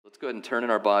go ahead and turn in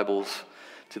our Bibles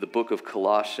to the book of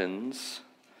Colossians.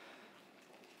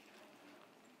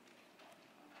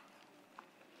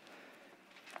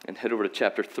 And head over to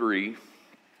chapter 3. That's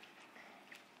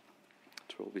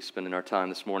where we'll be spending our time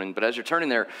this morning. But as you're turning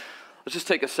there, let's just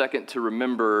take a second to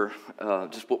remember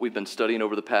just what we've been studying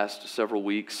over the past several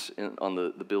weeks on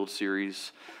the Build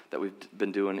series that we've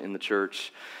been doing in the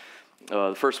church.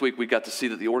 The first week we got to see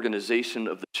that the organization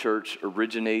of the church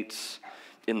originates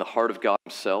in the heart of God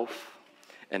himself,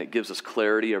 and it gives us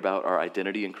clarity about our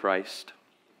identity in Christ.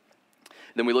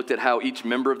 Then we looked at how each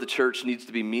member of the church needs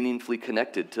to be meaningfully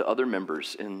connected to other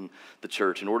members in the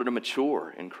church in order to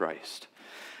mature in Christ.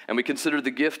 And we considered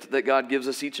the gift that God gives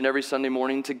us each and every Sunday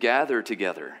morning to gather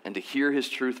together and to hear his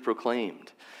truth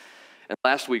proclaimed. And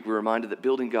last week we were reminded that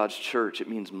building God's church, it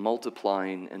means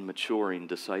multiplying and maturing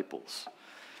disciples.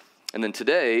 And then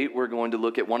today, we're going to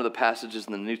look at one of the passages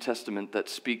in the New Testament that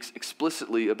speaks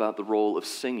explicitly about the role of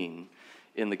singing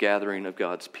in the gathering of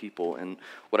God's people. And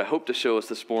what I hope to show us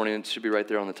this morning, it should be right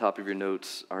there on the top of your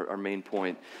notes, our main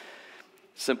point,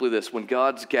 simply this: when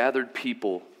God's gathered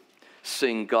people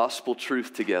sing gospel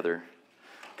truth together,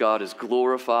 God is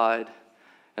glorified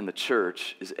and the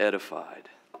church is edified.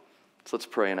 So let's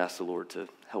pray and ask the Lord to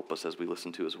help us as we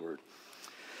listen to his word.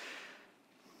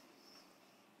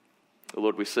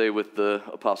 Lord, we say with the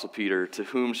Apostle Peter, to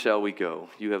whom shall we go?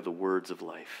 You have the words of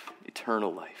life,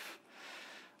 eternal life.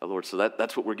 Lord, so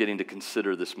that's what we're getting to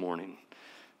consider this morning,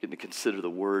 getting to consider the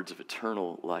words of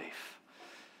eternal life.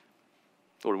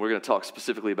 Lord, we're going to talk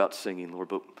specifically about singing, Lord,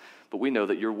 but we know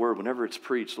that your word, whenever it's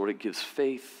preached, Lord, it gives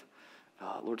faith.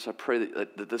 Lord, so I pray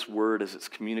that this word, as it's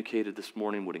communicated this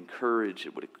morning, would encourage,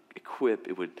 it would equip,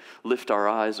 it would lift our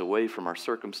eyes away from our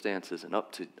circumstances and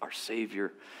up to our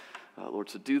Savior.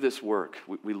 Lord, so do this work.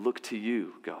 We look to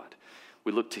you, God.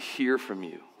 We look to hear from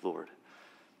you, Lord.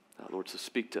 Lord, so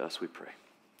speak to us, we pray.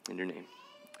 In your name,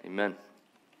 amen.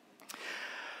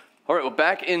 All right, well,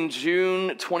 back in June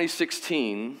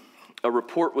 2016, a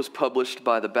report was published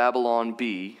by the Babylon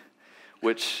Bee,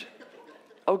 because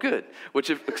I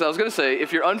was going to say,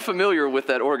 if you're unfamiliar with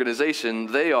that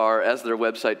organization, they are, as their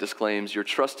website disclaims, your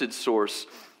trusted source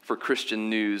for Christian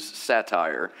news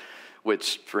satire,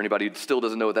 which, for anybody who still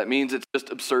doesn't know what that means, it's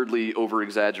just absurdly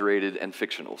over-exaggerated and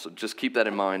fictional. So just keep that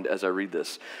in mind as I read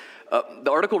this.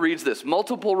 The article reads this: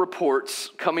 multiple reports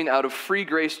coming out of Free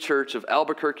Grace Church of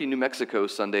Albuquerque, New Mexico,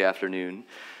 Sunday afternoon,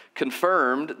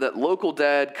 confirmed that local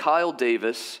dad Kyle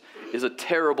Davis is a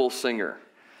terrible singer.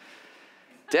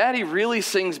 Daddy really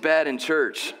sings bad in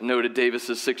church, noted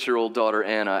Davis's 6-year-old daughter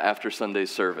Anna after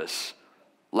Sunday's service.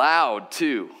 Loud,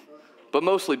 too, but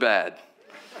mostly bad.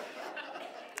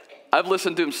 I've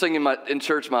listened to him sing in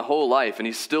church my whole life, and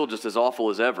he's still just as awful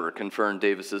as ever, confirmed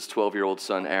Davis's 12-year-old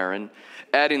son, Aaron,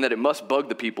 adding that it must bug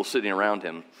the people sitting around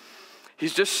him.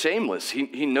 He's just shameless.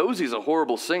 He knows he's a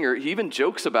horrible singer. He even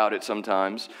jokes about it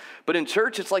sometimes. But in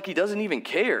church, it's like he doesn't even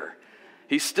care.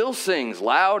 He still sings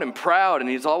loud and proud, and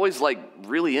he's always,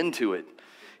 really into it.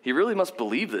 He really must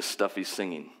believe this stuff he's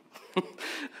singing.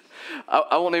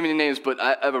 I won't name any names, but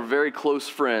I have a very close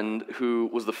friend who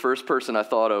was the first person I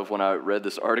thought of when I read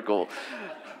this article,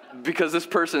 because this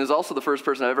person is also the first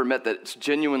person I've ever met that's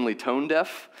genuinely tone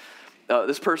deaf.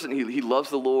 This person, he loves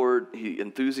the Lord, he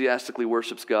enthusiastically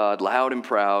worships God, loud and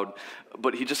proud,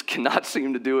 but he just cannot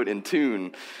seem to do it in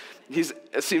tune. He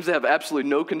seems to have absolutely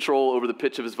no control over the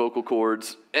pitch of his vocal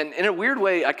cords. And in a weird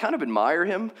way, I kind of admire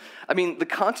him. I mean, the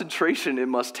concentration it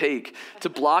must take to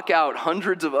block out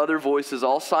hundreds of other voices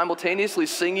all simultaneously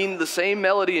singing the same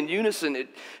melody in unison,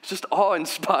 it's just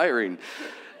awe-inspiring.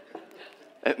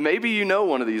 Maybe you know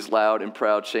one of these loud and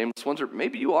proud, shameless ones, or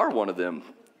maybe you are one of them.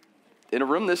 In a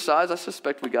room this size, I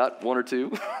suspect we got one or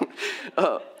two.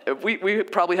 We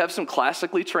probably have some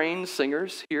classically trained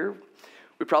singers here.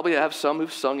 We probably have some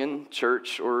who've sung in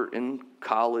church or in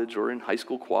college or in high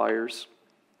school choirs.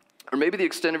 Or maybe the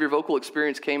extent of your vocal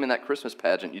experience came in that Christmas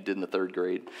pageant you did in the 3rd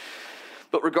grade.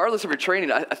 But regardless of your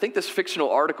training, I think this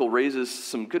fictional article raises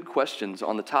some good questions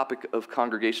on the topic of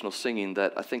congregational singing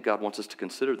that I think God wants us to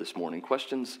consider this morning.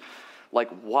 Questions like,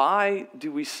 why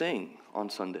do we sing on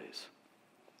Sundays?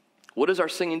 What is our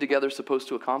singing together supposed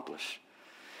to accomplish?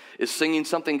 Is singing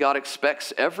something God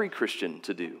expects every Christian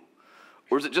to do?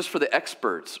 Or is it just for the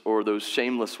experts or those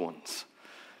shameless ones?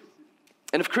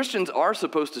 And if Christians are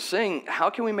supposed to sing, how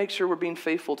can we make sure we're being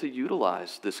faithful to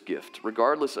utilize this gift,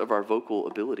 regardless of our vocal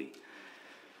ability?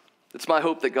 It's my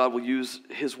hope that God will use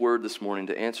his word this morning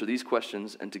to answer these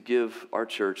questions and to give our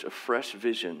church a fresh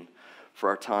vision for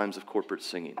our times of corporate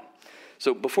singing.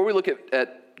 So before we look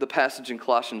at the passage in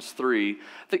Colossians 3,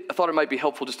 I thought it might be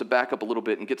helpful just to back up a little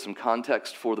bit and get some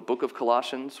context for the book of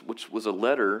Colossians, which was a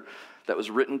letter that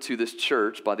was written to this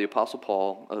church by the Apostle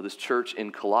Paul, this church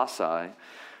in Colossae.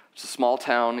 It's a small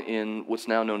town in what's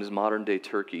now known as modern-day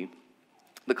Turkey.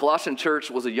 The Colossian church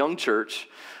was a young church,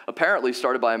 apparently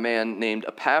started by a man named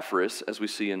Epaphras, as we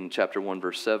see in chapter 1,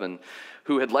 verse 7,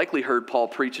 who had likely heard Paul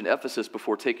preach in Ephesus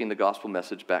before taking the gospel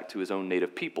message back to his own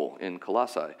native people in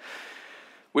Colossae.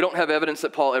 We don't have evidence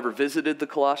that Paul ever visited the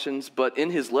Colossians, but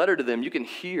in his letter to them, you can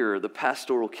hear the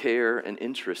pastoral care and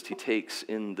interest he takes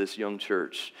in this young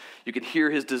church. You can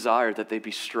hear his desire that they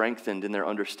be strengthened in their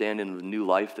understanding of the new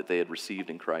life that they had received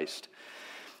in Christ.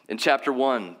 In chapter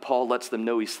 1, Paul lets them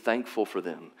know he's thankful for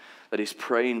them, that he's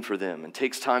praying for them, and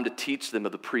takes time to teach them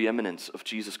of the preeminence of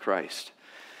Jesus Christ.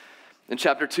 In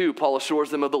chapter 2, Paul assures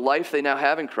them of the life they now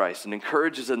have in Christ and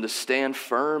encourages them to stand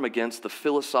firm against the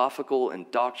philosophical and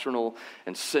doctrinal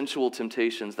and sensual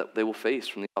temptations that they will face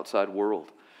from the outside world.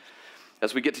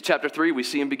 As we get to chapter 3, we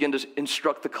see him begin to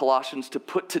instruct the Colossians to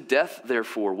put to death,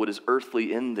 therefore, what is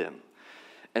earthly in them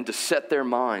and to set their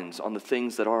minds on the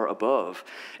things that are above.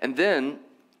 And then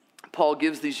Paul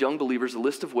gives these young believers a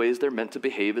list of ways they're meant to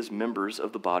behave as members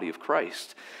of the body of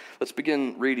Christ. Let's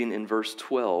begin reading in verse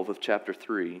 12 of chapter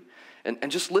 3.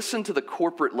 And just listen to the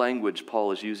corporate language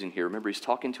Paul is using here. Remember, he's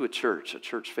talking to a church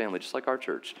family, just like our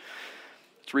church.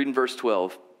 Let's read in verse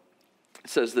 12. It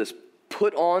says this,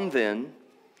 "Put on then,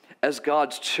 as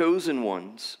God's chosen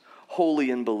ones, holy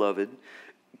and beloved,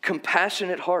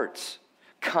 compassionate hearts,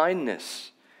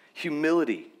 kindness,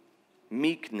 humility,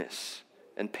 meekness,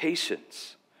 and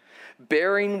patience,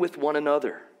 bearing with one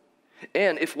another.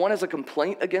 And if one has a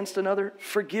complaint against another,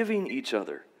 forgiving each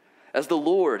other. As the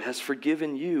Lord has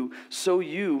forgiven you, so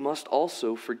you must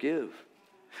also forgive.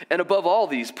 And above all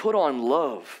these, put on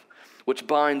love, which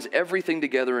binds everything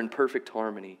together in perfect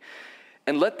harmony.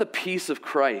 And let the peace of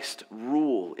Christ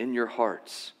rule in your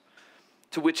hearts,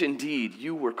 to which indeed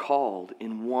you were called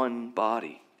in one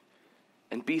body.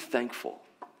 And be thankful."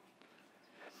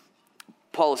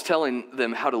 Paul is telling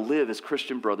them how to live as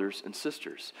Christian brothers and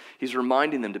sisters. He's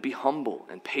reminding them to be humble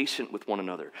and patient with one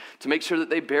another, to make sure that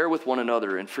they bear with one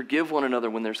another and forgive one another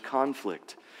when there's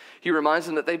conflict. He reminds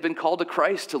them that they've been called to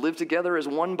Christ to live together as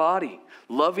one body,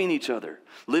 loving each other,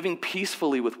 living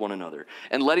peacefully with one another,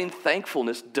 and letting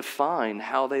thankfulness define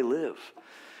how they live.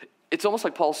 It's almost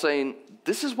like Paul's saying,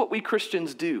 this is what we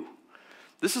Christians do.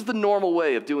 This is the normal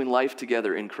way of doing life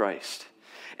together in Christ.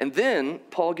 And then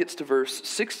Paul gets to verse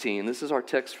 16. This is our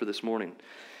text for this morning.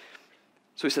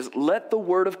 So he says, "Let the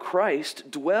word of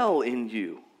Christ dwell in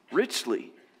you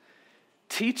richly,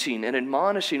 teaching and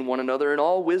admonishing one another in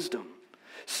all wisdom,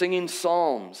 singing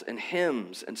psalms and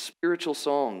hymns and spiritual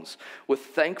songs with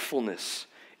thankfulness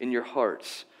in your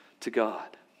hearts to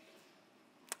God."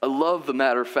 I love the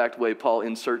matter-of-fact way Paul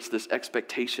inserts this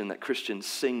expectation that Christians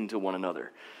sing to one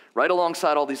another, right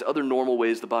alongside all these other normal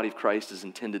ways the body of Christ is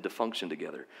intended to function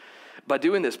together. By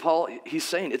doing this, Paul, he's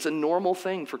saying it's a normal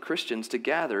thing for Christians to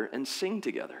gather and sing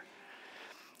together.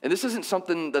 And this isn't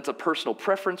something that's a personal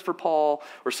preference for Paul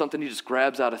or something he just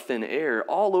grabs out of thin air.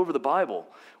 All over the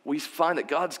Bible, we find that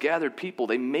God's gathered people,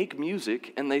 they make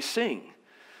music and they sing.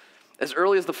 As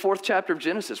early as the 4th chapter of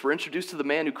Genesis, we're introduced to the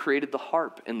man who created the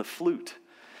harp and the flute.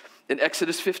 In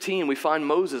Exodus 15, we find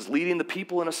Moses leading the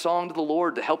people in a song to the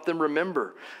Lord to help them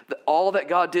remember all that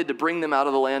God did to bring them out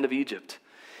of the land of Egypt.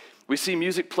 We see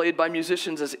music played by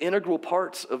musicians as integral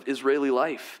parts of Israeli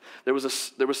life. There was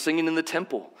singing in the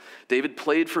temple. David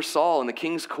played for Saul in the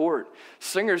king's court.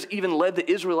 Singers even led the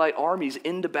Israelite armies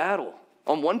into battle.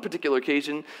 On one particular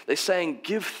occasion, they sang,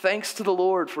 "Give thanks to the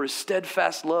Lord, for his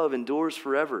steadfast love endures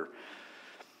forever."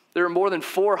 There are more than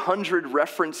 400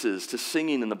 references to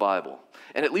singing in the Bible,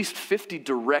 and at least 50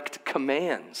 direct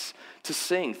commands to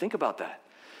sing. Think about that.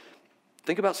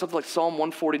 Think about something like Psalm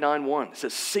 149:1. It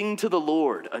says, "Sing to the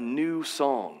Lord a new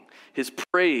song, his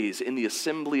praise in the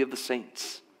assembly of the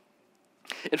saints."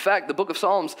 In fact, the book of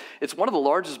Psalms, it's one of the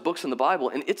largest books in the Bible,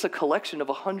 and it's a collection of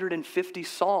 150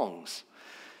 songs.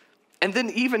 And then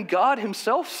even God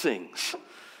himself sings.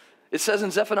 It says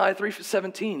in Zephaniah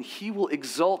 3:17, "He will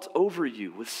exult over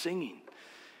you with singing."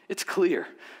 It's clear.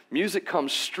 Music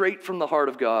comes straight from the heart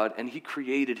of God, and he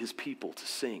created his people to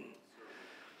sing.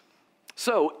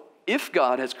 So, if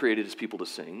God has created his people to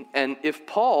sing, and if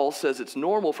Paul says it's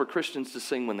normal for Christians to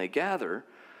sing when they gather,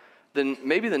 then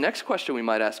maybe the next question we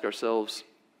might ask ourselves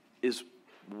is,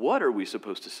 what are we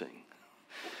supposed to sing?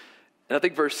 And I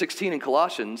think verse 16 in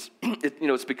Colossians,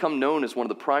 it's become known as one of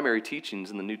the primary teachings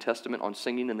in the New Testament on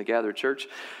singing in the gathered church.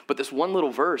 But this one little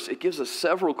verse, it gives us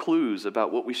several clues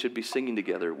about what we should be singing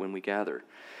together when we gather.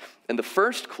 And the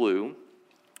first clue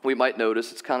we might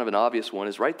notice, it's kind of an obvious one,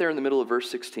 is right there in the middle of verse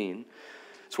 16.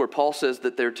 It's where Paul says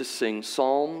that they're to sing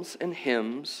psalms and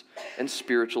hymns and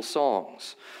spiritual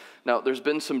songs. Now, there's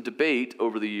been some debate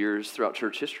over the years throughout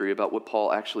church history about what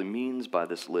Paul actually means by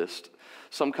this list.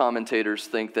 Some commentators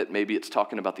think that maybe it's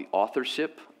talking about the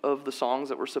authorship of the songs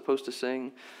that we're supposed to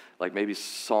sing, like maybe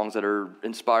songs that are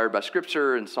inspired by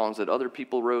Scripture and songs that other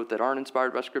people wrote that aren't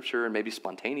inspired by Scripture, and maybe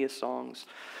spontaneous songs.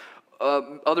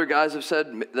 Other guys have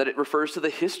said that it refers to the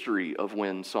history of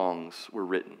when songs were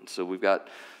written. So we've got,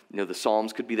 the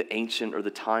Psalms could be the ancient or the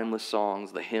timeless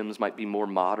songs. The hymns might be more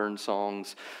modern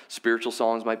songs. Spiritual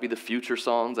songs might be the future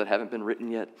songs that haven't been written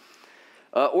yet.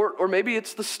 Or maybe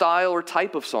it's the style or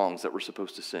type of songs that we're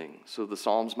supposed to sing. So the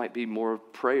Psalms might be more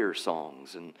prayer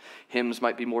songs, and hymns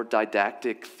might be more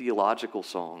didactic, theological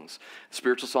songs.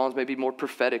 Spiritual songs may be more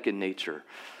prophetic in nature.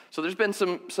 So there's been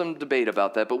some debate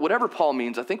about that. But whatever Paul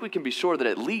means, I think we can be sure that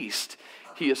at least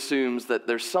he assumes that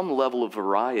there's some level of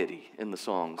variety in the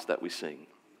songs that we sing.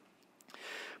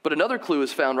 But another clue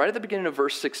is found right at the beginning of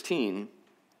verse 16.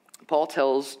 Paul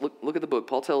tells, look at the book,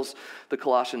 Paul tells the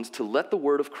Colossians to let the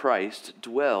word of Christ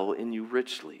dwell in you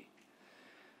richly.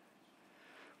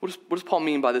 What does Paul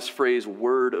mean by this phrase,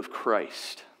 word of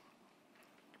Christ?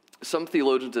 Some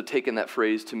theologians have taken that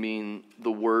phrase to mean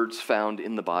the words found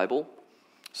in the Bible,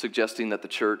 suggesting that the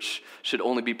church should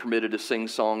only be permitted to sing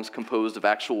songs composed of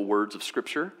actual words of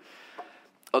Scripture.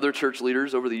 Other church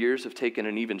leaders over the years have taken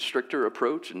an even stricter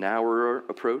approach, a narrower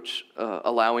approach,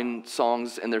 allowing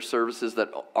songs in their services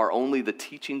that are only the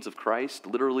teachings of Christ,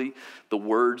 literally the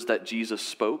words that Jesus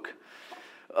spoke.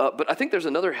 But I think there's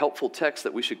another helpful text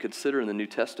that we should consider in the New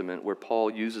Testament where Paul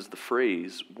uses the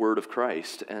phrase, word of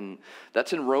Christ, and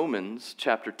that's in Romans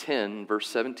chapter 10, verse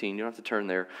 17. You don't have to turn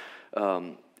there.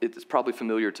 It's probably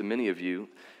familiar to many of you.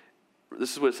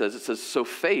 This is what it says. It says, so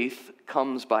faith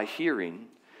comes by hearing,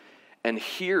 and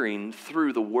hearing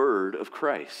through the word of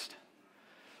Christ.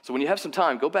 So when you have some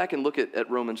time, go back and look at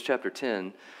Romans chapter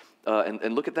 10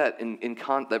 and look at that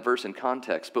that verse in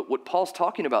context. But what Paul's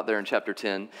talking about there in chapter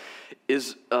 10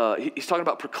 is he's talking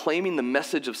about proclaiming the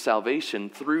message of salvation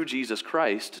through Jesus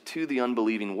Christ to the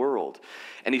unbelieving world.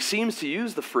 And he seems to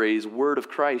use the phrase word of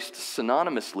Christ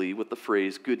synonymously with the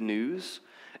phrase good news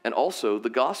and also the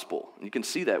gospel. And you can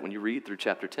see that when you read through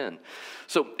chapter 10.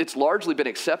 So it's largely been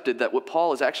accepted that what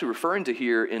Paul is actually referring to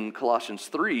here in Colossians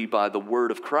 3 by the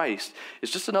word of Christ is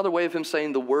just another way of him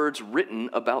saying the words written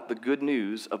about the good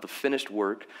news of the finished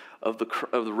work of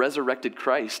the resurrected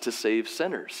Christ to save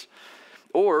sinners.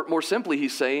 Or more simply,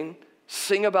 he's saying,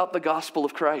 sing about the gospel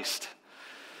of Christ.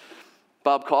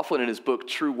 Bob Coughlin in his book,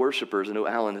 True Worshipers, I know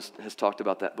Alan has talked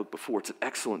about that book before. It's an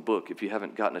excellent book if you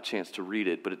haven't gotten a chance to read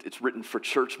it, but it's written for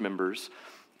church members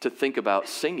to think about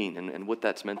singing and what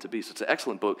that's meant to be. So it's an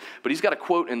excellent book. But he's got a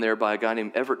quote in there by a guy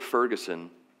named Everett Ferguson,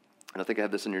 and I think I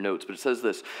have this in your notes, but it says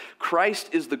this: Christ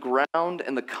is the ground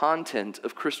and the content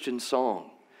of Christian song.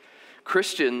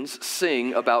 Christians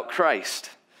sing about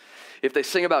Christ. If they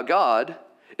sing about God,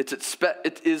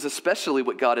 it is especially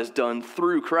what God has done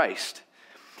through Christ.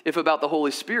 If about the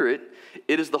Holy Spirit,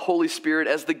 it is the Holy Spirit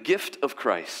as the gift of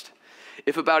Christ.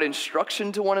 If about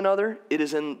instruction to one another, it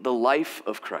is in the life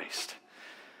of Christ.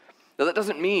 Now, that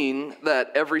doesn't mean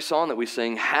that every song that we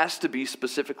sing has to be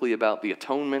specifically about the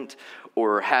atonement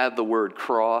or have the word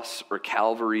cross or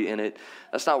Calvary in it.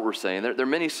 That's not what we're saying. There are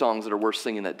many songs that are worth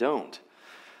singing that don't.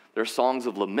 There are songs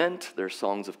of lament, there are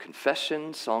songs of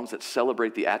confession, songs that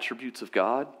celebrate the attributes of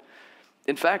God.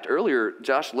 In fact, earlier,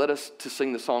 Josh led us to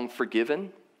sing the song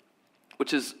Forgiven,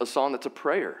 which is a song that's a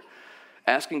prayer,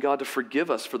 asking God to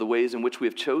forgive us for the ways in which we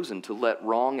have chosen to let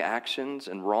wrong actions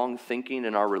and wrong thinking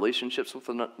in our relationships with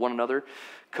one another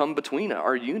come between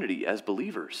our unity as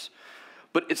believers.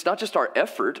 But it's not just our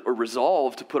effort or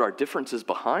resolve to put our differences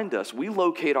behind us. We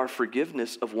locate our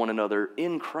forgiveness of one another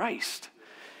in Christ.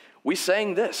 We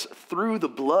sang this, through the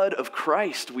blood of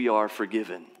Christ we are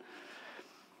forgiven.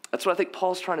 That's what I think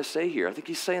Paul's trying to say here. I think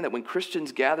he's saying that when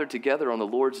Christians gather together on the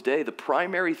Lord's Day, the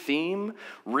primary theme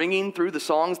ringing through the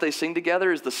songs they sing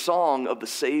together is the song of the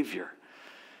Savior.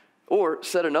 Or,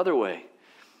 said another way,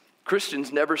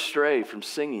 Christians never stray from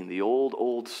singing the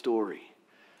old story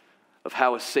of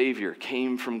how a Savior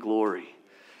came from glory,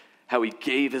 how he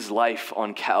gave his life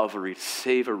on Calvary to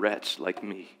save a wretch like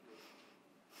me.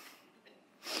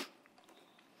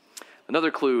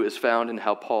 Another clue is found in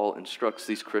how Paul instructs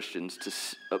these Christians to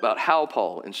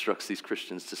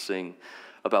sing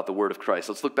about the word of Christ.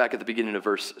 Let's look back at the beginning of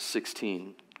verse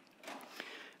 16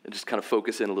 and just kind of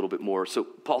focus in a little bit more. So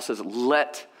Paul says,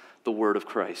 let the word of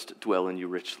Christ dwell in you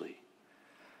richly.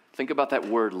 Think about that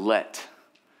word, let.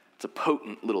 It's a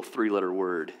potent little 3-letter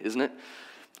word, isn't it?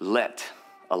 Let,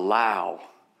 allow,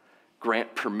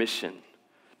 grant permission.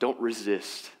 Don't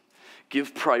resist.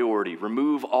 Give priority.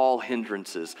 Remove all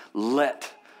hindrances.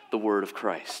 Let the word of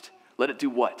Christ. Let it do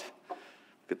what?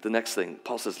 Look at the next thing.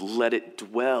 Paul says, let it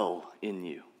dwell in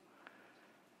you.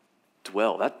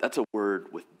 Dwell. That's a word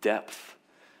with depth.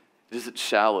 It isn't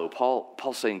shallow.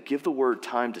 Paul's saying, give the word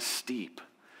time to steep.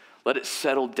 Let it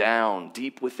settle down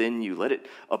deep within you. Let it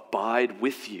abide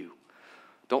with you.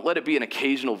 Don't let it be an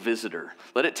occasional visitor.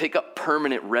 Let it take up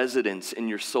permanent residence in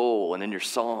your soul and in your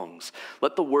songs.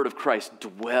 Let the word of Christ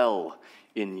dwell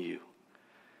in you.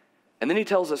 And then he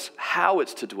tells us how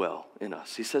it's to dwell in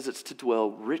us. He says it's to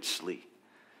dwell richly,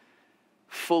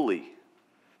 fully,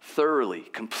 thoroughly,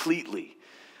 completely.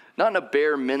 Not in a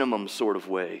bare minimum sort of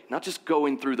way, not just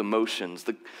going through the motions.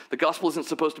 The gospel isn't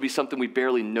supposed to be something we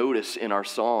barely notice in our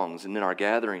songs and in our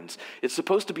gatherings. It's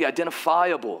supposed to be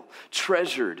identifiable,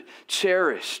 treasured,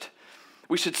 cherished.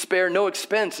 We should spare no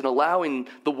expense in allowing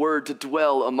the word to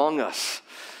dwell among us.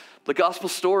 The gospel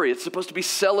story, it's supposed to be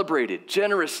celebrated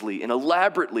generously and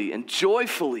elaborately and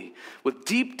joyfully with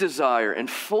deep desire and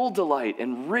full delight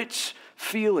and rich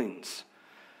feelings.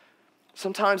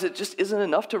 Sometimes it just isn't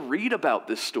enough to read about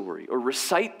this story or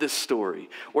recite this story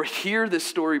or hear this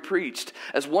story preached,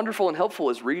 as wonderful and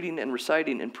helpful as reading and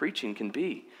reciting and preaching can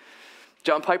be.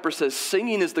 John Piper says,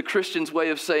 singing is the Christian's way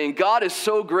of saying, God is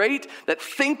so great that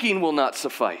thinking will not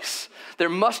suffice. There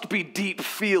must be deep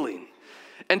feeling.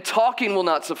 And talking will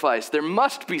not suffice. There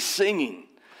must be singing.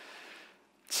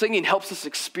 Singing helps us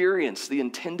experience the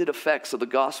intended effects of the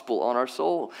gospel on our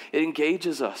soul. It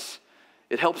engages us.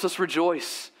 It helps us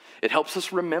rejoice. It helps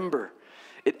us remember.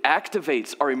 It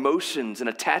activates our emotions and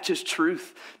attaches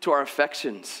truth to our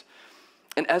affections.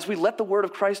 And as we let the word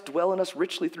of Christ dwell in us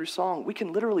richly through song, we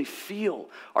can literally feel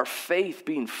our faith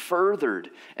being furthered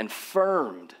and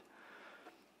firmed.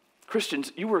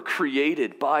 Christians, you were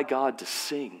created by God to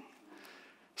sing.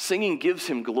 Singing gives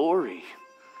him glory.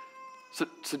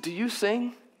 So do you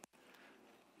sing?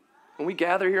 When we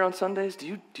gather here on Sundays,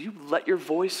 do you let your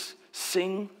voice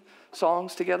sing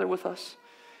songs together with us?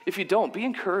 If you don't, be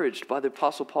encouraged by the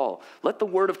Apostle Paul. Let the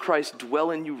word of Christ dwell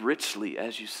in you richly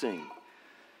as you sing.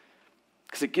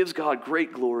 Because it gives God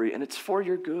great glory and it's for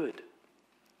your good.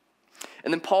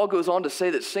 And then Paul goes on to say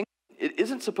that singing, it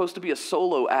isn't supposed to be a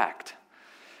solo act.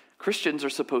 Christians are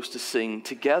supposed to sing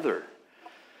together.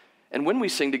 And when we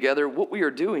sing together, what we are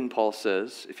doing, Paul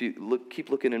says, if you keep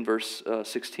looking in verse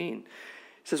 16,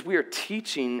 it says we are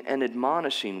teaching and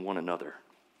admonishing one another.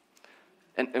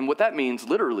 And what that means,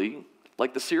 literally,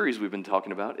 like the series we've been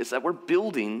talking about, is that we're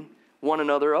building one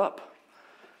another up.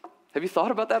 Have you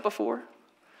thought about that before?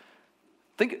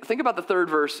 Think about the third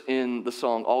verse in the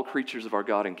song, All Creatures of Our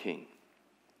God and King.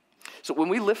 So when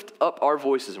we lift up our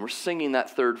voices and we're singing that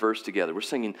third verse together, we're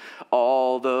singing,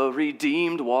 all the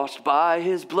redeemed washed by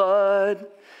his blood,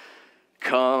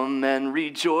 come and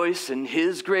rejoice in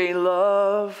his great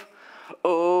love.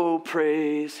 Oh,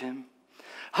 praise him.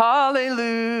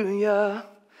 Hallelujah.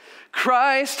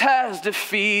 Christ has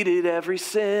defeated every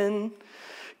sin.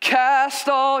 Cast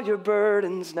all your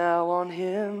burdens now on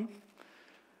him.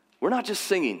 We're not just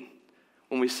singing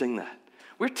when we sing that.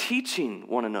 We're teaching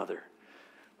one another.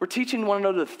 We're teaching one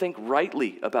another to think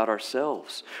rightly about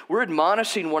ourselves. We're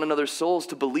admonishing one another's souls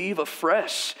to believe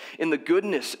afresh in the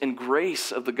goodness and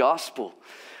grace of the gospel.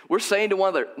 We're saying to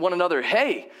one another,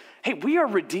 hey, we are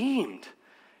redeemed.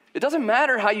 It doesn't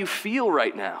matter how you feel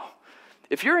right now.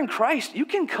 If you're in Christ, you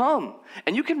can come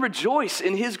and you can rejoice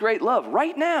in his great love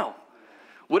right now.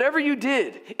 Whatever you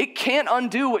did, it can't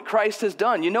undo what Christ has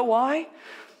done. You know why?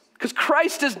 Because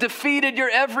Christ has defeated your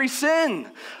every sin.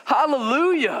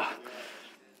 Hallelujah.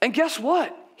 And guess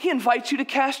what? He invites you to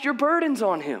cast your burdens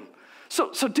on him.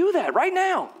 So do that right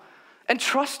now and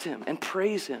trust him and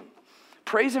praise him.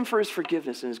 Praise him for his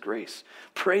forgiveness and his grace.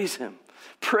 Praise him.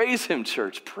 Praise him,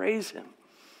 church. Praise him.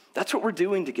 That's what we're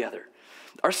doing together.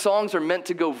 Our songs are meant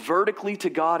to go vertically to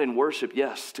God in worship,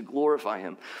 yes, to glorify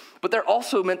him. But they're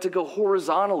also meant to go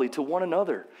horizontally to one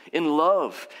another in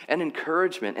love and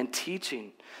encouragement and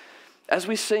teaching. As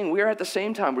we sing, we are at the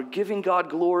same time, we're giving God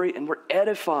glory and we're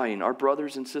edifying our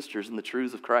brothers and sisters in the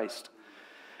truths of Christ.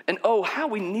 And oh, how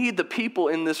we need the people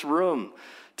in this room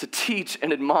to teach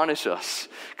and admonish us.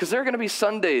 Because there are going to be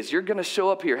Sundays you're going to show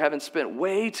up here having spent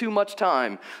way too much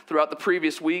time throughout the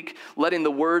previous week letting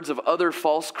the words of other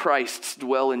false Christs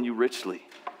dwell in you richly.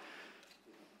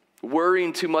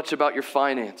 Worrying too much about your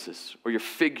finances or your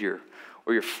figure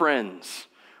or your friends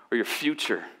or your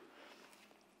future.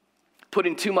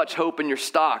 Putting too much hope in your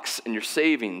stocks and your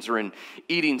savings or in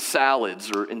eating salads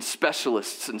or in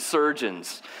specialists and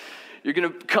surgeons. You're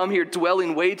going to come here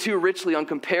dwelling way too richly on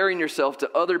comparing yourself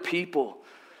to other people,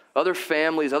 other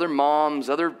families, other moms,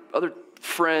 other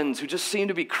friends who just seem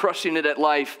to be crushing it at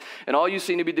life, and all you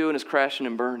seem to be doing is crashing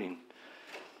and burning.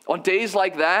 On days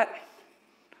like that,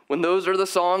 when those are the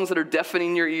songs that are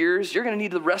deafening your ears, you're going to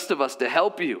need the rest of us to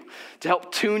help you, to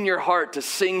help tune your heart to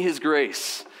sing his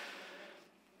grace.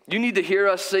 You need to hear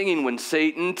us singing when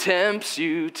Satan tempts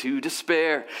you to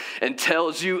despair and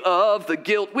tells you of the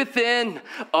guilt within.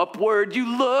 Upward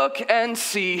you look and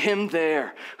see him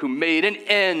there who made an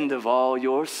end of all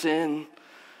your sin.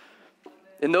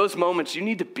 In those moments, you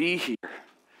need to be here,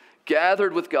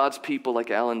 gathered with God's people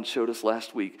like Alan showed us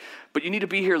last week. But you need to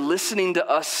be here listening to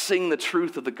us sing the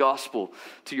truth of the gospel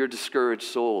to your discouraged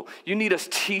soul. You need us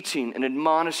teaching and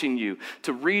admonishing you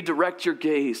to redirect your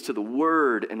gaze to the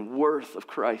word and worth of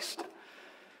Christ.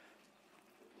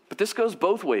 But this goes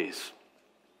both ways,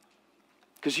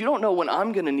 because you don't know when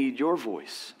I'm going to need your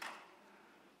voice.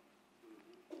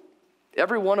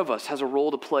 Every one of us has a role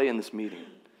to play in this meeting.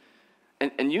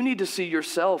 And you need to see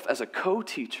yourself as a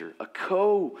co-teacher, a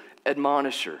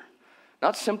co-admonisher,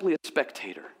 not simply a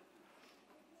spectator.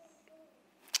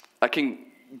 I can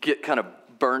get kind of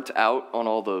burnt out on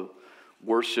all the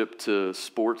worship to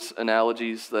sports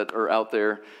analogies that are out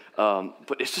there,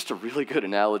 but it's just a really good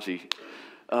analogy.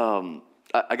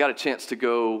 I got a chance to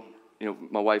go,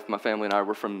 my wife, my family, and I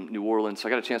were from New Orleans, so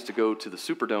I got a chance to go to the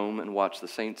Superdome and watch the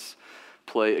Saints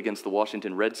play against the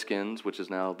Washington Redskins, which is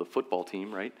now the football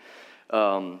team, right?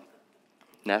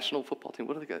 National football team,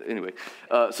 what do they got? Anyway,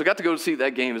 so I got to go see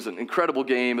that game. It was an incredible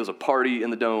game. It was a party in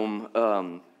the Dome.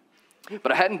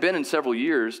 But I hadn't been in several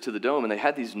years to the Dome, and they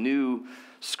had these new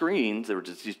screens. There were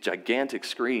just these gigantic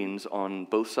screens on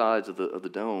both sides of the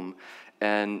Dome.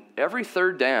 And every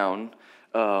third down,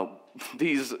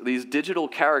 these digital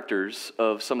characters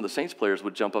of some of the Saints players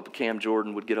would jump up. Cam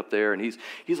Jordan would get up there, and he's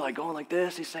like going like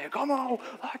this. He's saying, "Come on,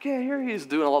 I can't hear you." He's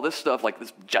doing all this stuff, like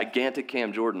this gigantic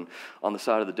Cam Jordan on the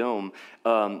side of the Dome.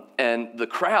 And the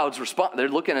crowds respond. They're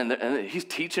looking, and he's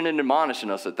teaching and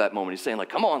admonishing us at that moment. He's saying, like,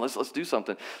 "Come on, let's do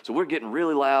something." So we're getting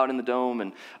really loud in the Dome,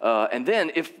 and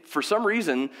then if for some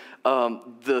reason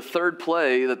the third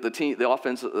play that the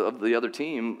offense of the other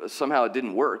team somehow it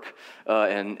didn't work,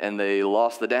 and they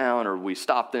lost the down, or we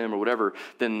stopped them or whatever,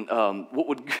 then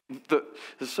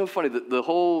it's so funny that the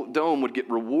whole Dome would get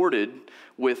rewarded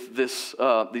with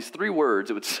these three words.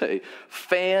 It would say,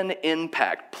 "fan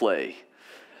impact play."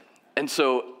 And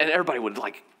everybody would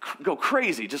go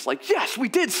crazy, just like, yes, we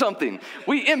did something.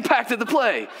 We impacted the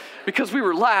play because we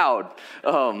were loud.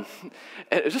 And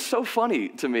it's just so funny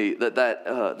to me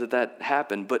that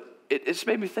happened. But it just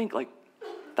made me think, like,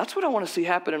 that's what I want to see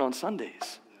happening on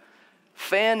Sundays.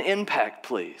 Fan impact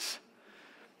plays.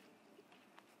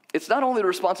 It's not only the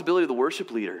responsibility of the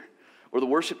worship leader or the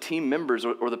worship team members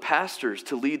or the pastors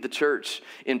to lead the church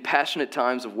in passionate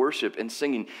times of worship and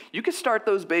singing. You can start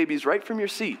those babies right from your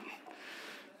seat.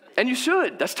 And you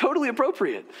should. That's totally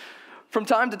appropriate. From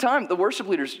time to time, the worship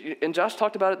leaders, and Josh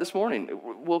talked about it this morning,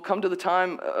 we'll come to the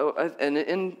time, we'll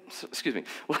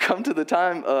come to the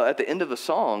time at the end of a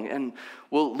song, and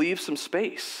we'll leave some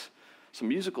space, some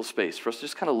musical space for us to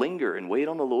just kind of linger and wait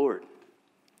on the Lord.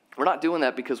 We're not doing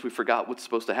that because we forgot what's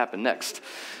supposed to happen next.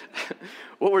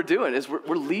 What we're doing is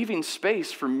we're leaving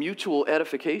space for mutual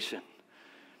edification.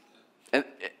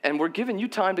 And we're giving you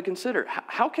time to consider,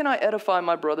 how can I edify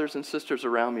my brothers and sisters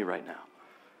around me right now?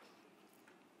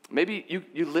 Maybe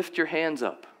you lift your hands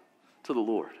up to the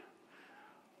Lord,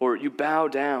 or you bow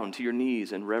down to your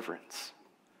knees in reverence.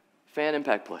 Fan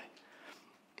impact play.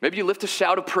 Maybe you lift a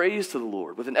shout of praise to the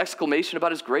Lord with an exclamation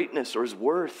about his greatness or his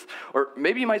worth. Or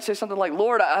maybe you might say something like,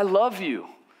 "Lord, I love you,"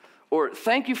 or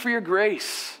 "Thank you for your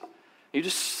grace." You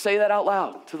just say that out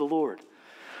loud to the Lord.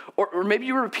 Or maybe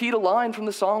you repeat a line from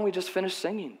the song we just finished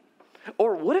singing.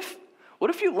 Or what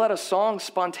if you let a song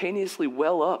spontaneously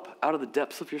well up out of the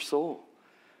depths of your soul?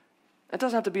 It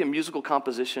doesn't have to be a musical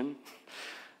composition.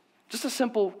 Just a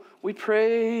simple, "We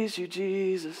praise you,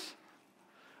 Jesus."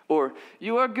 Or,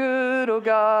 "You are good, oh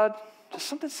God." Just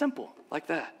something simple like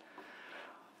that.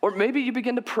 Or maybe you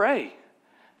begin to pray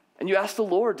and you ask the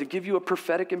Lord to give you a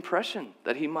prophetic impression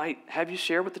that he might have you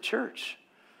share with the church.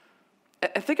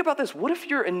 And think about this. What if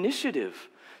your initiative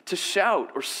to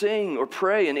shout or sing or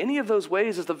pray in any of those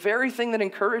ways is the very thing that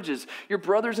encourages your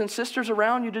brothers and sisters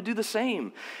around you to do the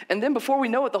same? And then before we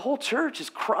know it, the whole church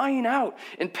is crying out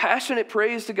in passionate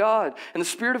praise to God, and the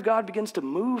Spirit of God begins to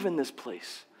move in this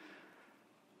place.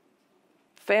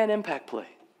 Fan impact play.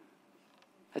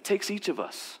 That takes each of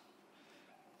us.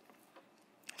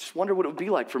 I just wonder what it would be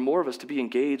like for more of us to be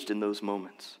engaged in those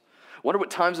moments. I wonder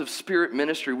what times of spirit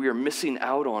ministry we are missing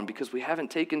out on because we haven't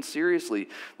taken seriously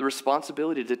the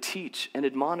responsibility to teach and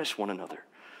admonish one another.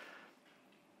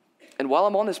 And while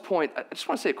I'm on this point, I just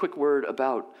want to say a quick word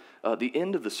about the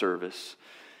end of the service.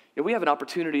 We have an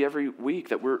opportunity every week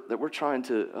that we're trying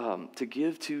to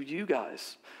give to you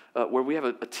guys, where we have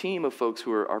a team of folks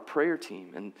who are our prayer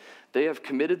team, and they have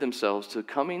committed themselves to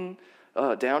coming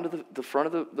down to the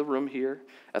front of the room here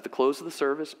at the close of the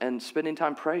service and spending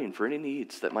time praying for any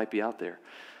needs that might be out there.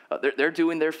 They're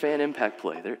doing their fan impact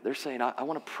play. They're saying, I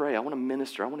want to pray, I want to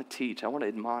minister, I want to teach, I want to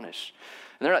admonish.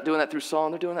 And they're not doing that through song,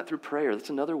 they're doing that through prayer.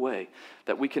 That's another way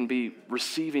that we can be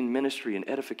receiving ministry and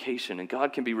edification, and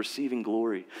God can be receiving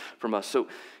glory from us. So,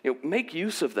 make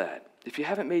use of that. If you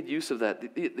haven't made use of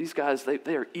that, these guys,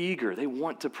 they are eager. They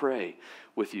want to pray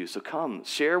with you. So come,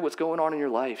 share what's going on in your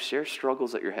life. Share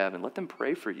struggles that you're having. Let them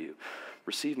pray for you.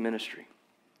 Receive ministry.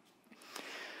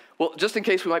 Well, just in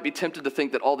case we might be tempted to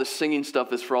think that all this singing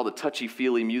stuff is for all the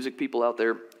touchy-feely music people out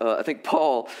there, I think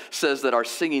Paul says that our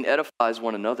singing edifies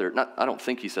one another. I don't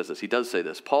think he says this. He does say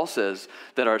this. Paul says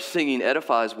that our singing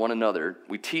edifies one another.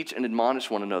 We teach and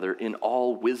admonish one another in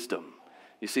all wisdom.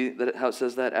 You see how it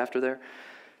says that after there?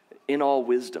 In all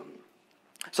wisdom.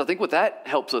 So I think what that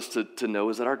helps us to know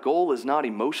is that our goal is not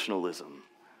emotionalism.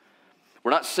 We're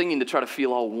not singing to try to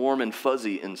feel all warm and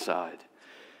fuzzy inside.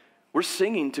 We're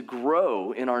singing to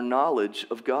grow in our knowledge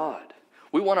of God.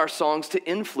 We want our songs to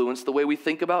influence the way we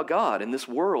think about God and this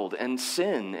world and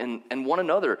sin and one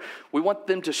another. We want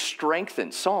them to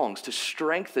strengthen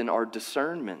our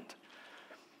discernment.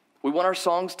 We want our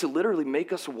songs to literally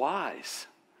make us wise.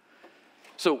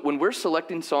 So when we're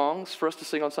selecting songs for us to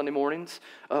sing on Sunday mornings,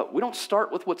 we don't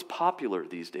start with what's popular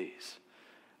these days.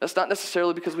 That's not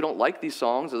necessarily because we don't like these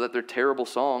songs or that they're terrible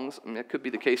songs. I mean, that could be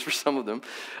the case for some of them.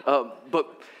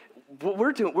 But what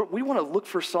we're doing, we want to look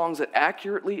for songs that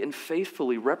accurately and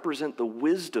faithfully represent the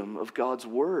wisdom of God's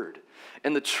word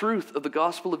and the truth of the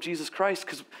gospel of Jesus Christ,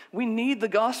 because we need the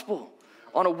gospel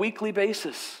on a weekly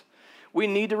basis. We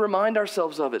need to remind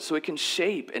ourselves of it so it can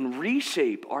shape and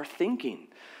reshape our thinking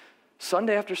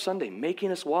Sunday after Sunday,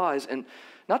 making us wise. And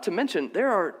not to mention,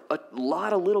 there are a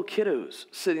lot of little kiddos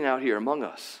sitting out here among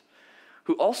us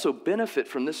who also benefit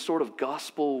from this sort of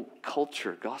gospel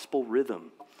culture, gospel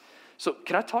rhythm. So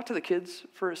can I talk to the kids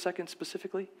for a second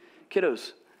specifically?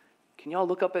 Kiddos, can y'all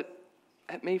look up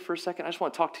at me for a second? I just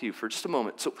want to talk to you for just a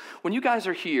moment. So when you guys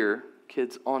are here,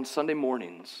 kids, on Sunday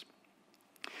mornings,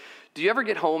 do you ever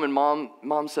get home and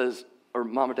mom says, or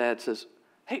mom or dad says,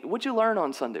 hey, what'd you learn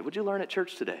on Sunday? What'd you learn at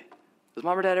church today? Does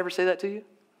mom or dad ever say that to you?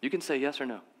 You can say yes or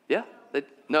no. Yeah?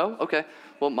 No? Okay.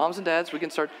 Well, moms and dads, we can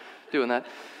start doing that.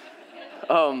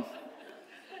 That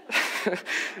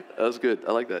was good.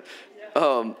 I like that.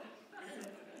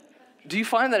 Do you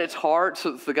find that it's hard,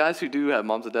 so the guys who do have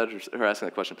moms and dads are asking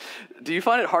that question, do you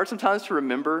find it hard sometimes to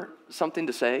remember something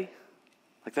to say?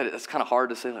 Like that, it's kind of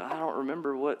hard to say, like, I don't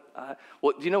remember well,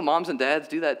 do you know moms and dads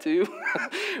do that too?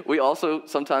 We also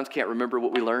sometimes can't remember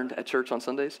what we learned at church on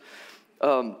Sundays.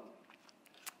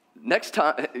 Next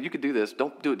time, you could do this,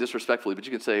 don't do it disrespectfully, but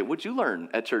you can say, what'd you learn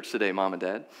at church today, mom and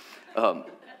dad?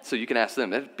 So you can ask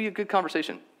them. That'd be a good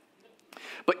conversation.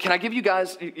 But can I give you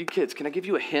guys, you kids, can I give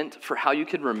you a hint for how you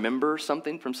can remember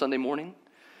something from Sunday morning?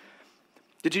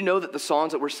 Did you know that the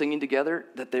songs that we're singing together,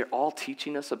 that they're all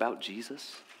teaching us about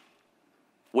Jesus?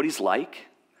 What he's like,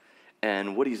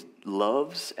 and what he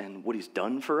loves, and what he's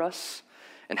done for us,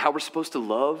 and how we're supposed to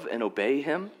love and obey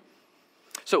him?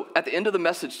 So at the end of the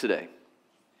message today,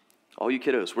 all you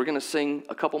kiddos, we're going to sing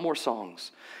a couple more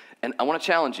songs. And I want to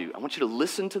challenge you. I want you to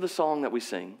listen to the song that we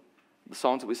sing, the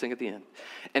songs that we sing at the end.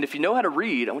 And if you know how to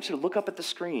read, I want you to look up at the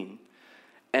screen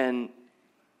and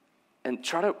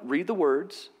try to read the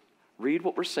words, read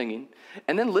what we're singing,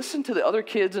 and then listen to the other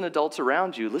kids and adults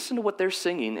around you. Listen to what they're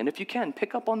singing, and if you can,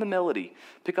 pick up on the melody,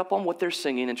 pick up on what they're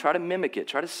singing, and try to mimic it.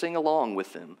 Try to sing along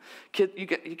with them. You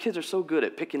kids are so good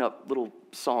at picking up little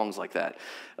songs like that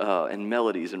and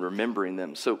melodies and remembering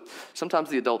them. So sometimes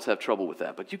the adults have trouble with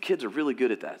that, but you kids are really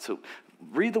good at that. So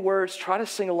read the words, try to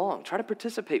sing along, try to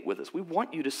participate with us. We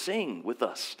want you to sing with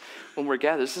us when we're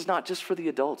gathered. This is not just for the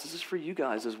adults. This is for you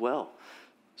guys as well.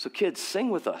 So kids,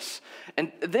 sing with us.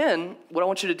 And then what I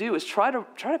want you to do is try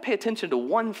to pay attention to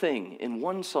one thing in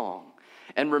one song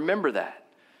and remember that.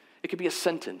 It could be a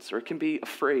sentence, or it can be a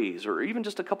phrase, or even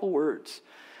just a couple words.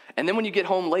 And then when you get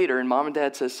home later and mom and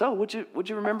dad says, so what'd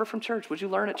you remember from church? What'd you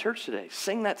learn at church today?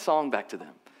 Sing that song back to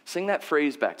them. Sing that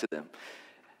phrase back to them.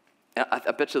 And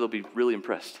I bet you they'll be really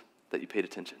impressed that you paid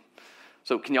attention.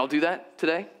 So can y'all do that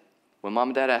today? When mom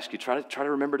and dad ask you, try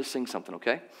to remember to sing something,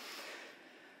 okay?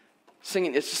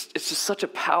 Singing, it's just such a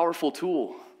powerful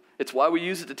tool. It's why we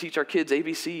use it to teach our kids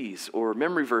ABCs or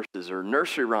memory verses or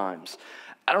nursery rhymes.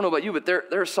 I don't know about you, but there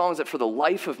are songs that for the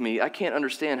life of me, I can't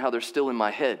understand how they're still in my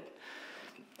head.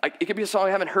 It could be a song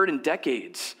I haven't heard in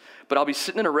decades, but I'll be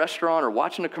sitting in a restaurant or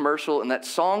watching a commercial and that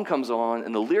song comes on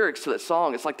and the lyrics to that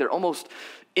song, it's like they're almost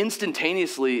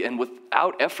instantaneously and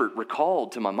without effort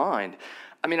recalled to my mind.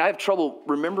 I mean, I have trouble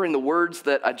remembering the words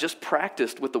that I just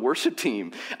practiced with the worship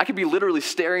team. I could be literally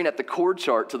staring at the chord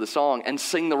chart to the song and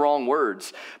sing the wrong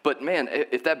words. But man,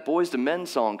 if that Boys to Men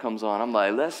song comes on, I'm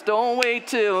like, let's don't wait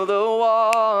till the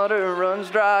water runs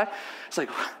dry. It's like,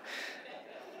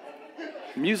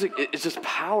 music is just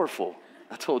powerful.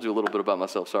 I told you a little bit about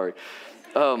myself, sorry.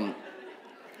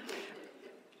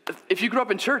 If you grew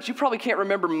up in church, you probably can't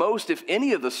remember most, if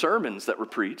any, of the sermons that were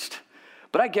preached.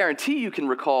 But I guarantee you can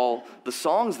recall the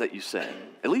songs that you sang,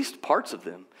 at least parts of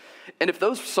them. And if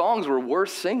those songs were worth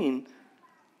singing,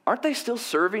 aren't they still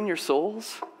serving your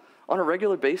souls on a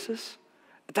regular basis?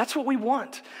 That's what we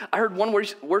want. I heard one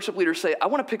worship leader say, I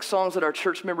want to pick songs that our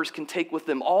church members can take with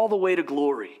them all the way to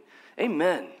glory.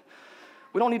 Amen.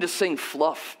 We don't need to sing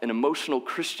fluff and emotional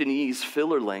Christianese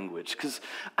filler language, because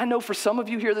I know for some of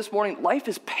you here this morning, life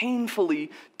is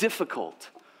painfully difficult.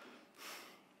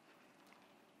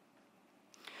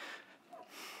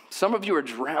 Some of you are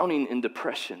drowning in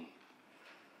depression.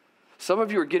 Some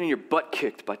of you are getting your butt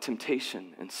kicked by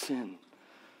temptation and sin.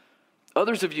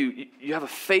 Others of you have a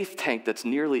faith tank that's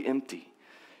nearly empty.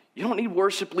 You don't need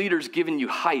worship leaders giving you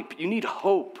hype. You need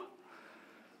hope.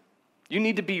 You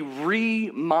need to be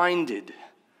reminded.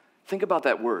 Think about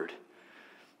that word.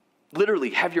 Literally,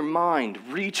 have your mind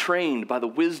retrained by the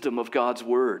wisdom of God's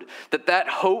word. That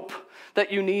hope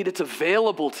that you need, it's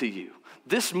available to you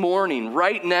this morning,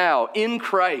 right now, in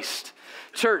Christ.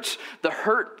 Church, the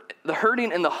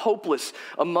hurting and the hopeless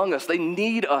among us, they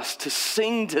need us to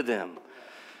sing to them,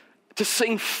 to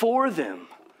sing for them.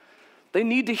 They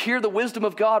need to hear the wisdom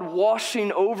of God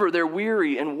washing over their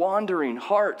weary and wandering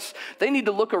hearts. They need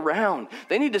to look around.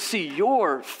 They need to see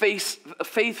your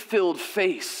faith-filled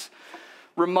face,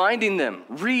 reminding them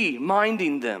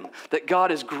that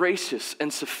God is gracious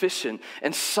and sufficient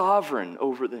and sovereign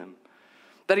over them,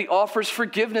 that he offers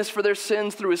forgiveness for their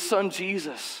sins through his son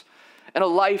Jesus and a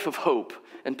life of hope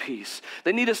and peace.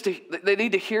 They need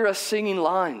to hear us singing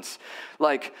lines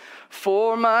like,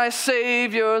 for my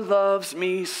Savior loves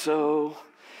me so,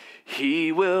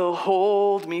 he will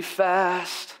hold me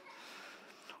fast.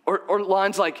 Or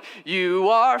lines like, you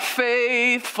are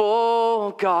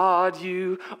faithful, God,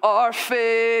 you are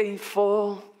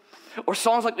faithful. Or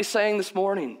songs like we sang this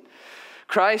morning,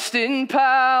 Christ in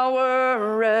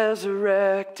power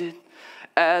resurrected,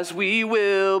 as we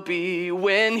will be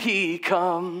when he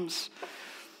comes.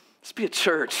 Let's be a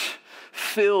church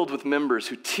filled with members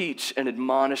who teach and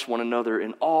admonish one another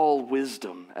in all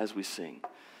wisdom as we sing.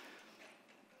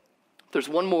 There's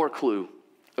one more clue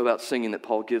about singing that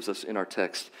Paul gives us in our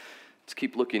text. Let's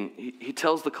keep looking. He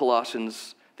tells the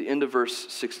Colossians, the end of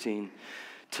verse 16,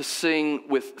 to sing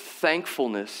with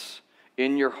thankfulness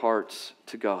in your hearts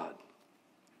to God.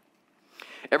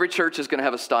 Every church is going to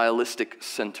have a stylistic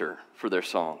center for their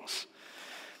songs.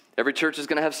 Every church is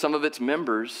going to have some of its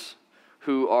members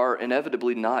who are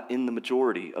inevitably not in the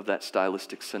majority of that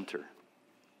stylistic center.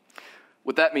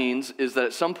 What that means is that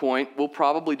at some point, we'll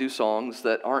probably do songs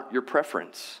that aren't your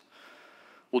preference.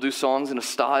 We'll do songs in a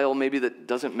style maybe that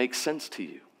doesn't make sense to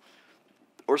you,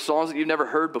 or songs that you've never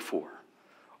heard before.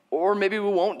 Or maybe we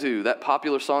won't do that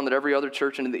popular song that every other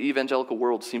church in the evangelical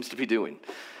world seems to be doing.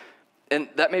 And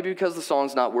that may be because the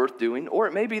song's not worth doing, or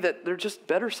it may be that they're just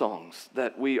better songs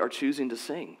that we are choosing to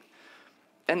sing.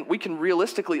 And we can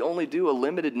realistically only do a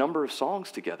limited number of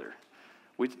songs together.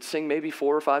 We sing maybe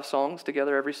 4 or 5 songs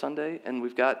together every Sunday, and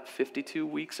we've got 52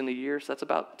 weeks in a year, so that's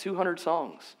about 200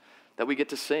 songs that we get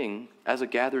to sing as a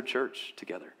gathered church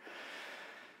together.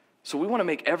 So we want to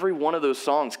make every one of those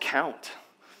songs count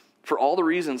for all the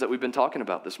reasons that we've been talking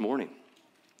about this morning.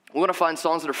 We want to find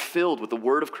songs that are filled with the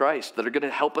word of Christ, that are going to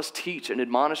help us teach and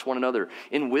admonish one another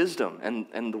in wisdom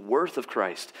and the worth of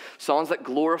Christ. Songs that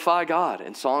glorify God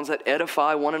and songs that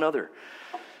edify one another.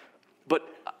 But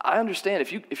I understand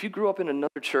if you grew up in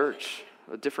another church,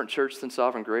 a different church than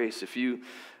Sovereign Grace, if you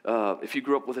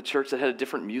grew up with a church that had a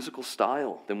different musical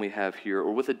style than we have here,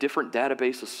 or with a different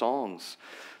database of songs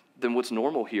than what's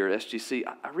normal here at SGC,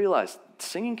 I realize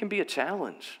singing can be a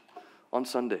challenge on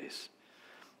Sundays.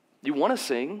 You want to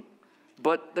sing,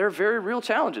 but there are very real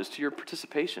challenges to your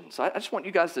participation. So I just want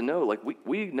you guys to know, like,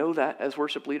 we know that as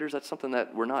worship leaders. That's something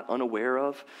that we're not unaware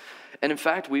of. And in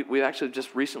fact, we've actually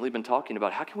just recently been talking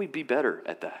about how can we be better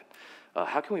at that?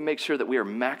 How can we make sure that we are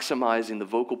maximizing the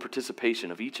vocal participation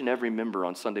of each and every member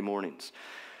on Sunday mornings?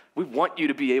 We want you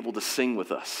to be able to sing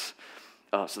with us.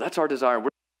 So that's our desire.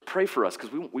 Pray for us,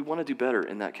 because we want to do better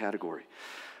in that category.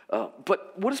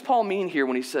 But what does Paul mean here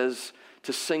when he says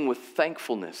to sing with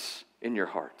thankfulness in your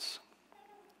hearts?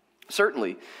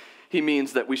 Certainly, he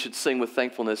means that we should sing with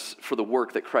thankfulness for the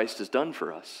work that Christ has done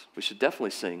for us. We should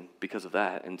definitely sing because of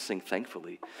that and sing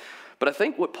thankfully. But I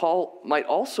think what Paul might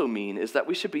also mean is that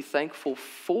we should be thankful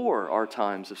for our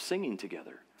times of singing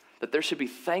together. That there should be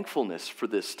thankfulness for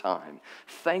this time,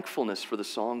 thankfulness for the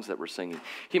songs that we're singing.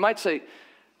 He might say,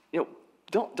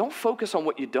 don't focus on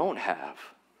what you don't have.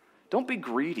 Don't be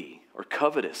greedy or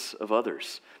covetous of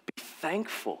others. Be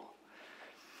thankful.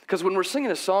 Because when we're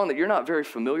singing a song that you're not very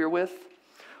familiar with,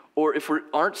 or if we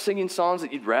aren't singing songs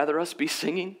that you'd rather us be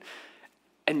singing,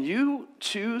 and you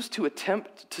choose to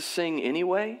attempt to sing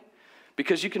anyway,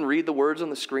 because you can read the words on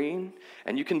the screen,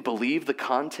 and you can believe the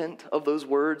content of those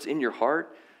words in your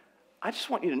heart, I just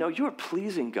want you to know you are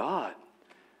pleasing God,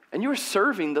 and you are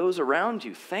serving those around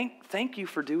you. Thank you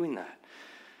for doing that.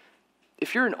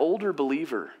 If you're an older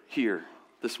believer here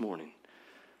this morning,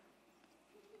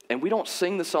 and we don't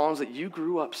sing the songs that you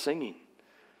grew up singing,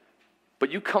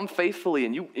 but you come faithfully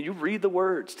and you read the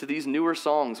words to these newer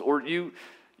songs, or you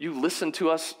listen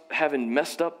to us having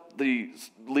messed up the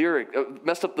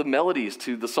melodies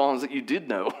to the songs that you did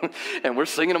know, and we're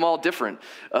singing them all different.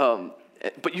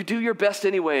 But you do your best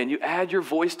anyway, and you add your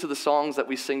voice to the songs that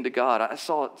we sing to God.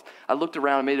 I looked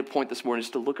around and made a point this morning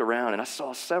just to look around, and I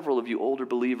saw several of you older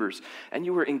believers, and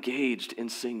you were engaged in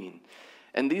singing.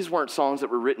 And these weren't songs that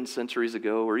were written centuries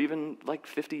ago or even like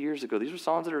 50 years ago. These were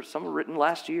songs some were written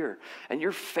last year. And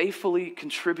you're faithfully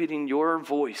contributing your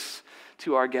voice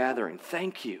to our gathering.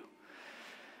 Thank you.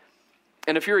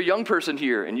 And if you're a young person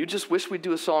here and you just wish we'd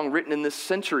do a song written in this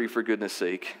century, for goodness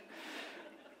sake,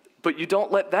 but you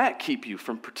don't let that keep you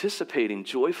from participating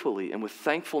joyfully and with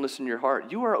thankfulness in your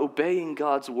heart, you are obeying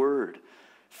God's word.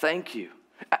 Thank you.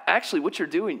 Actually, what you're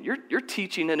doing, you're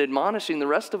teaching and admonishing the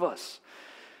rest of us.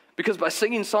 Because by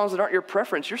singing songs that aren't your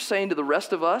preference, you're saying to the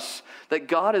rest of us that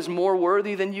God is more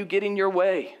worthy than you getting your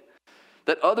way,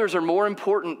 that others are more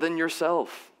important than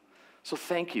yourself. So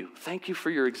thank you. Thank you for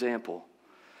your example.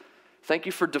 Thank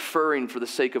you for deferring for the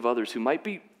sake of others who might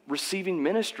be receiving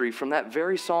ministry from that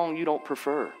very song you don't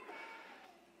prefer.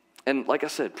 And like I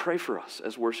said, pray for us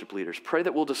as worship leaders. Pray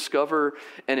that we'll discover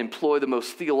and employ the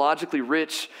most theologically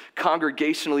rich,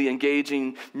 congregationally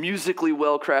engaging, musically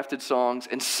well-crafted songs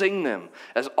and sing them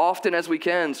as often as we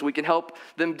can so we can help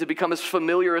them to become as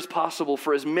familiar as possible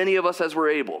for as many of us as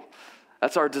we're able.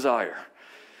 That's our desire.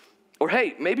 Or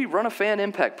hey, maybe run a fan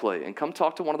impact play and come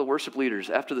talk to one of the worship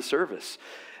leaders after the service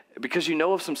because you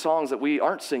know of some songs that we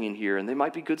aren't singing here and they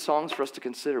might be good songs for us to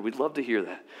consider. We'd love to hear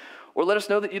that. Or let us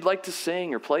know that you'd like to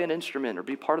sing or play an instrument or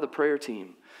be part of the prayer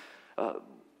team.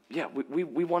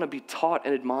 We want to be taught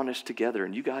and admonished together,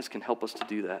 and you guys can help us to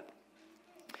do that.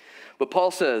 But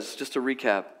Paul says, just to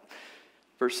recap,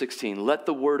 verse 16, let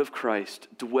the word of Christ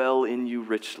dwell in you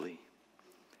richly,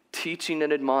 teaching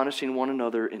and admonishing one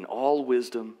another in all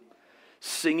wisdom,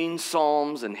 singing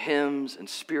psalms and hymns and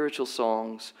spiritual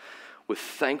songs with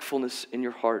thankfulness in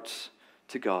your hearts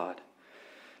to God.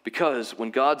 Because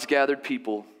when God's gathered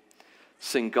people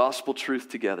sing gospel truth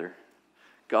together,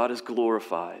 God is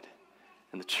glorified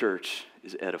and the church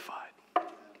is edified.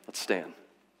 Let's stand.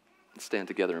 Let's stand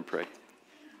together and pray.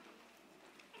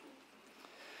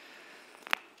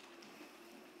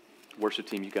 Worship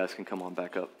team, you guys can come on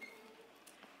back up.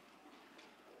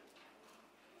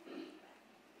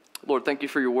 Lord, thank you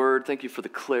for your word. Thank you for the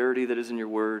clarity that is in your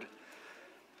word.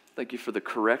 Thank you for the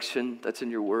correction that's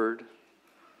in your word.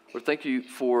 Lord, thank you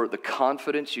for the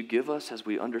confidence you give us as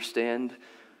we understand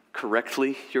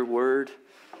correctly your word.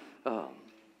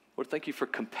 Lord, thank you for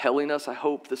compelling us, I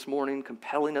hope this morning,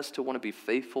 compelling us to want to be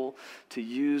faithful, to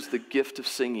use the gift of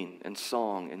singing and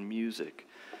song and music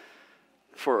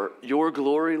for your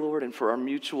glory, Lord, and for our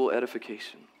mutual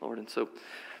edification, Lord. And so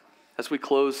as we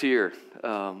close here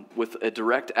with a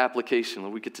direct application,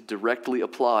 Lord, we get to directly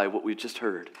apply what we just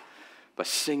heard by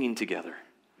singing together,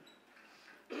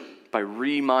 by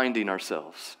reminding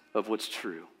ourselves of what's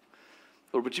true.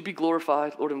 Lord, would you be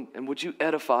glorified, Lord, and would you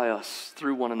edify us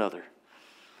through one another?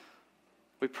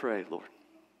 We pray, Lord.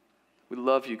 We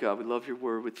love you, God. We love your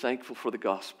word. We're thankful for the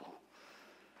gospel.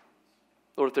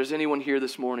 Lord, if there's anyone here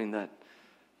this morning that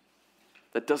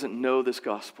doesn't know this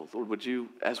gospel, Lord, would you,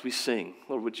 as we sing,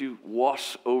 Lord, would you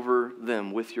wash over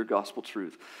them with your gospel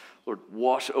truth? Lord,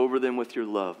 wash over them with your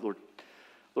love. Lord,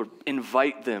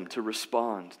 invite them to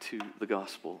respond to the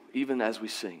gospel, even as we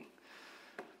sing.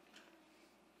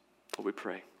 Lord, we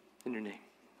pray in your name.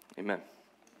 Amen.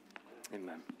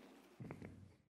 Amen.